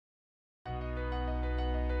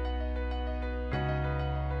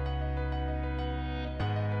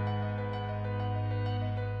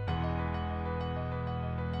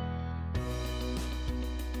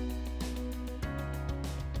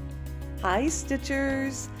Hi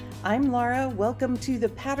Stitchers, I'm Laura. Welcome to the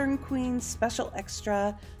Pattern Queen Special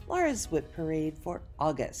Extra, Laura's WIP Parade for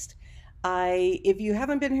August. If you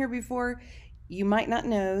haven't been here before, you might not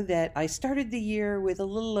know that I started the year with a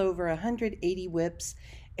little over 180 WIPs,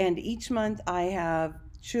 and each month I have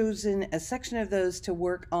chosen a section of those to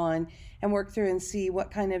work on and work through and see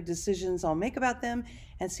what kind of decisions I'll make about them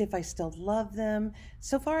and see if I still love them.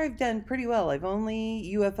 So far I've done pretty well. I've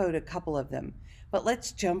only UFO'd a couple of them. But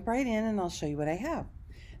let's jump right in and I'll show you what I have.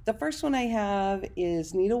 The first one I have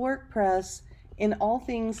is Needlework Press, in all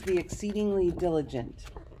things be exceedingly diligent.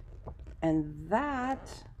 And that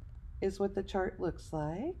is what the chart looks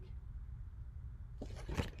like.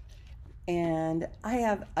 And I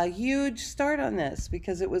have a huge start on this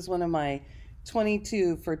because it was one of my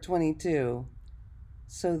 22 for 22.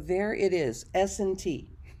 So there it is, S&T,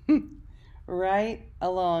 right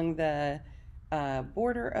along the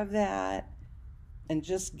border of that. And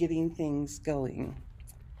just getting things going.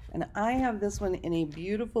 And I have this one in a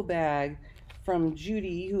beautiful bag from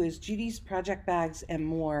Judy, who is Judy's Project Bags and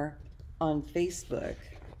More on Facebook.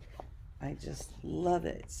 I just love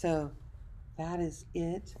it. So that is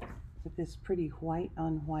it with this pretty white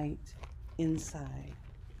on white inside.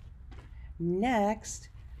 Next,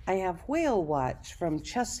 I have Whale Watch from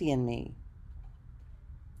Chessie and Me.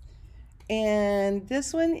 And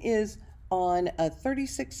this one is on a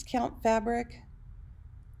 36 count fabric.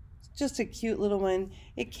 Just a cute little one.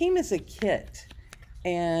 It came as a kit,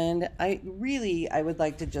 and I would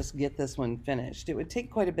like to just get this one finished. It would take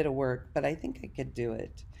quite a bit of work, but I think I could do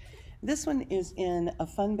it. This one is in a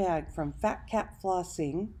fun bag from Fat Cat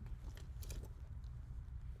Flossing,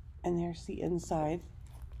 and there's the inside.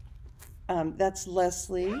 That's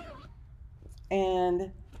Leslie,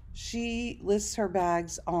 and she lists her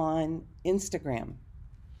bags on Instagram.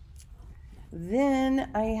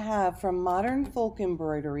 Then I have from Modern Folk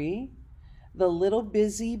Embroidery, the Little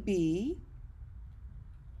Busy Bee.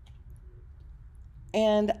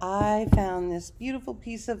 And I found this beautiful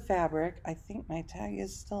piece of fabric. I think my tag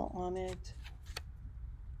is still on it.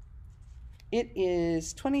 It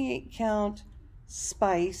is 28 count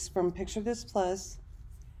Spice from Picture This Plus.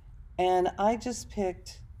 And I just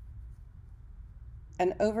picked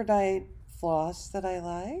an overdyed floss that I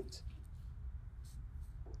liked.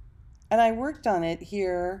 And I worked on it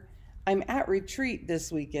here. I'm at retreat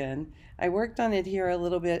this weekend. I worked on it here a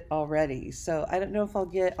little bit already. So I don't know if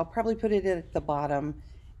I'll probably put it at the bottom,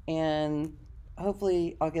 and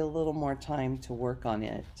hopefully I'll get a little more time to work on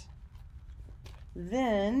it.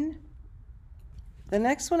 Then the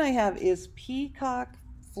next one I have is Peacock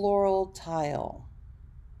Floral Tile.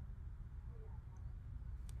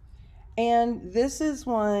 And this is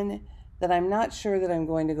one that I'm not sure that I'm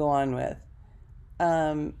going to go on with.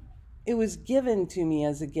 It was given to me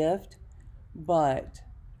as a gift, but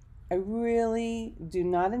I really do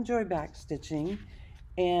not enjoy backstitching,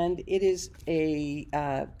 and it is a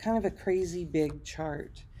kind of a crazy big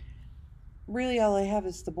chart. Really all I have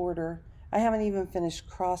is the border. I haven't even finished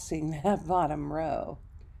crossing that bottom row.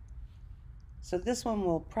 So this one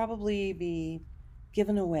will probably be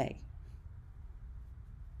given away.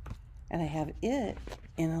 And I have it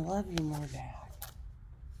in a Love You More bag.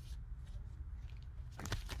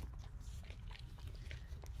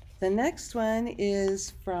 The next one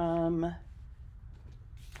is from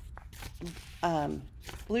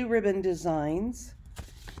Blue Ribbon Designs,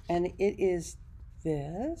 and it is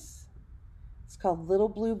this. It's called Little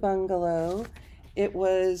Blue Bungalow. It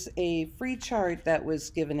was a free chart that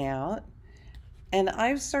was given out, and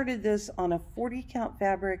I've started this on a 40 count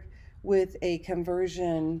fabric with a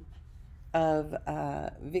conversion of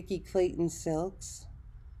Vicki Clayton silks.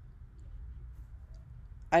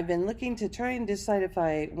 I've been looking to try and decide if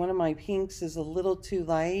one of my pinks is a little too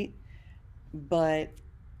light, but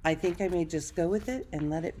I think I may just go with it and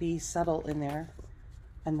let it be subtle in there.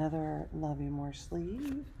 Another Love You More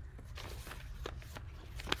sleeve.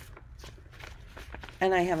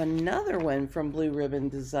 And I have another one from Blue Ribbon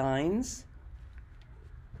Designs.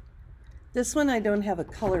 This one I don't have a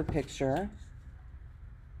color picture,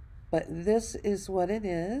 but this is what it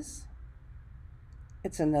is.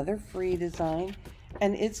 It's another free design.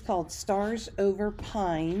 And it's called Stars Over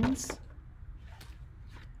Pines.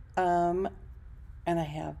 And I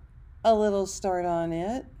have a little start on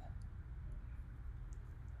it.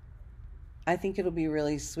 I think it'll be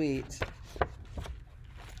really sweet.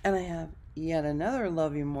 And I have yet another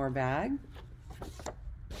Love You More bag.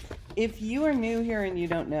 If you are new here and you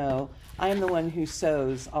don't know, I'm the one who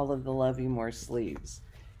sews all of the Love You More sleeves.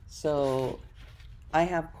 So I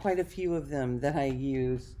have quite a few of them that I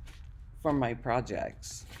use for my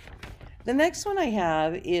projects. The next one I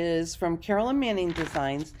have is from Carolyn Manning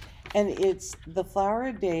Designs, and it's the flower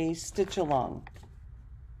a day stitch along.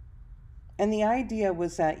 And the idea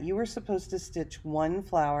was that you were supposed to stitch one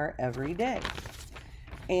flower every day.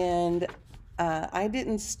 And I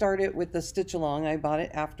didn't start it with the stitch along, I bought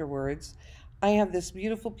it afterwards. I have this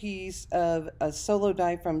beautiful piece of a solo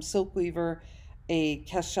die from Silk Weaver, a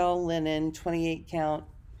Cashel linen 28 count,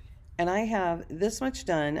 and I have this much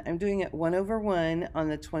done. I'm doing it 1/1 on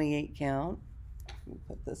the 28 count. Let me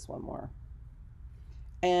put this one more.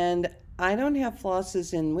 And I don't have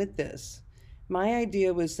flosses in with this. My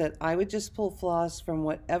idea was that I would just pull floss from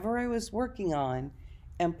whatever I was working on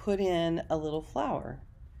and put in a little flower.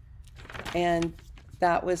 And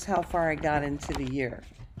that was how far I got into the year.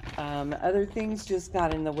 Other things just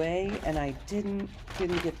got in the way and I didn't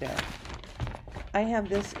get there. I have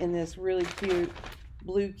this in this really cute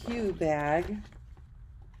blue Q bag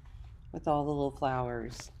with all the little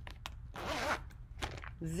flowers.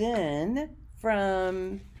 Then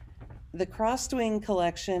from the Crossed Wing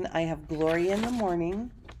collection, I have Glory in the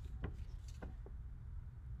Morning.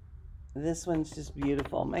 This one's just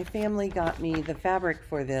beautiful. My family got me the fabric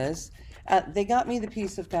for this. They got me the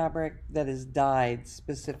piece of fabric that is dyed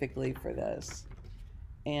specifically for this.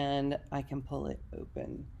 And I can pull it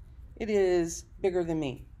open. It is bigger than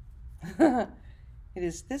me. It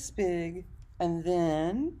is this big, and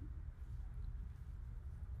then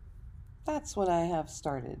that's what I have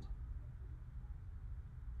started.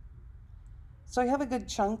 So I have a good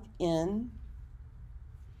chunk in.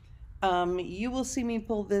 You will see me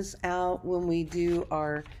pull this out when we do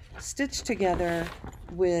our stitch together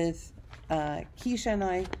with Keisha and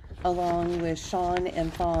I, along with Sean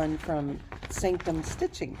and Fawn from Sanctum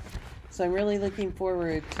Stitching. So I'm really looking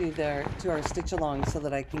forward to our stitch along so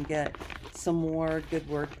that I can get some more good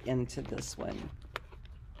work into this one.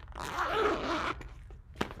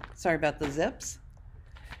 Sorry about the zips.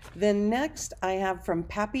 Then next I have from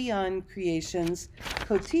Papillon Creations,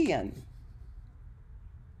 Cotillon.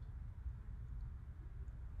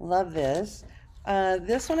 Love this.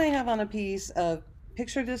 This one I have on a piece of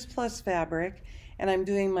Picture This Plus fabric, and I'm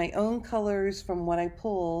doing my own colors from what I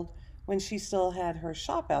pulled when she still had her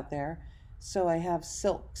shop out there. So I have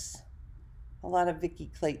silks, a lot of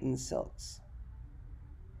Vicki Clayton silks.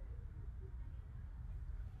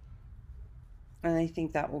 And I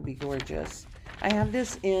think that will be gorgeous. I have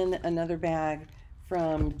this in another bag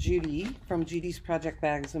from Judy, from Judy's Project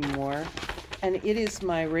Bags and More, and it is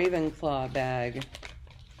my Ravenclaw bag.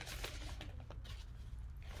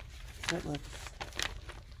 So it looks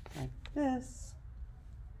like this,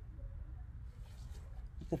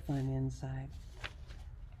 with the fun inside.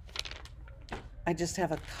 I just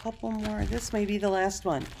have a couple more. This may be the last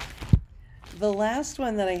one. The last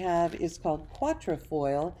one that I have is called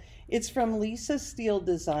Quatrefoil. It's from Lisa Steele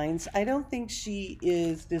Designs. I don't think she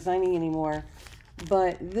is designing anymore,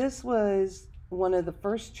 but this was one of the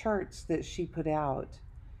first charts that she put out,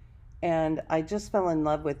 and I just fell in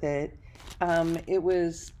love with it. It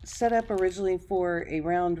was set up originally for a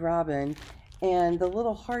round robin, and the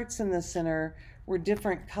little hearts in the center were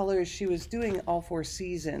different colors. She was doing all 4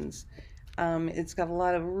 seasons. It's got a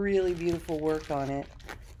lot of really beautiful work on it.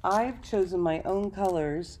 I've chosen my own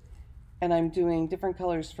colors, and I'm doing different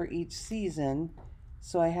colors for each season.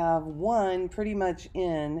 So I have one pretty much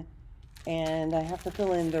in, and I have to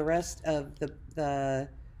fill in the rest of the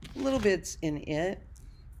little bits in it,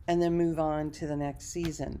 and then move on to the next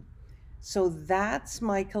season. So that's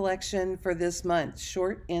my collection for this month,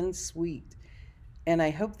 short and sweet. And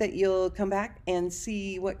I hope that you'll come back and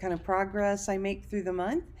see what kind of progress I make through the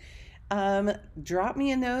month. Drop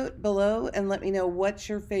me a note below and let me know what's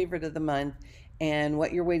your favorite of the month and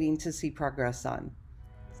what you're waiting to see progress on.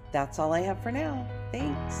 That's all I have for now.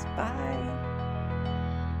 Thanks. Bye.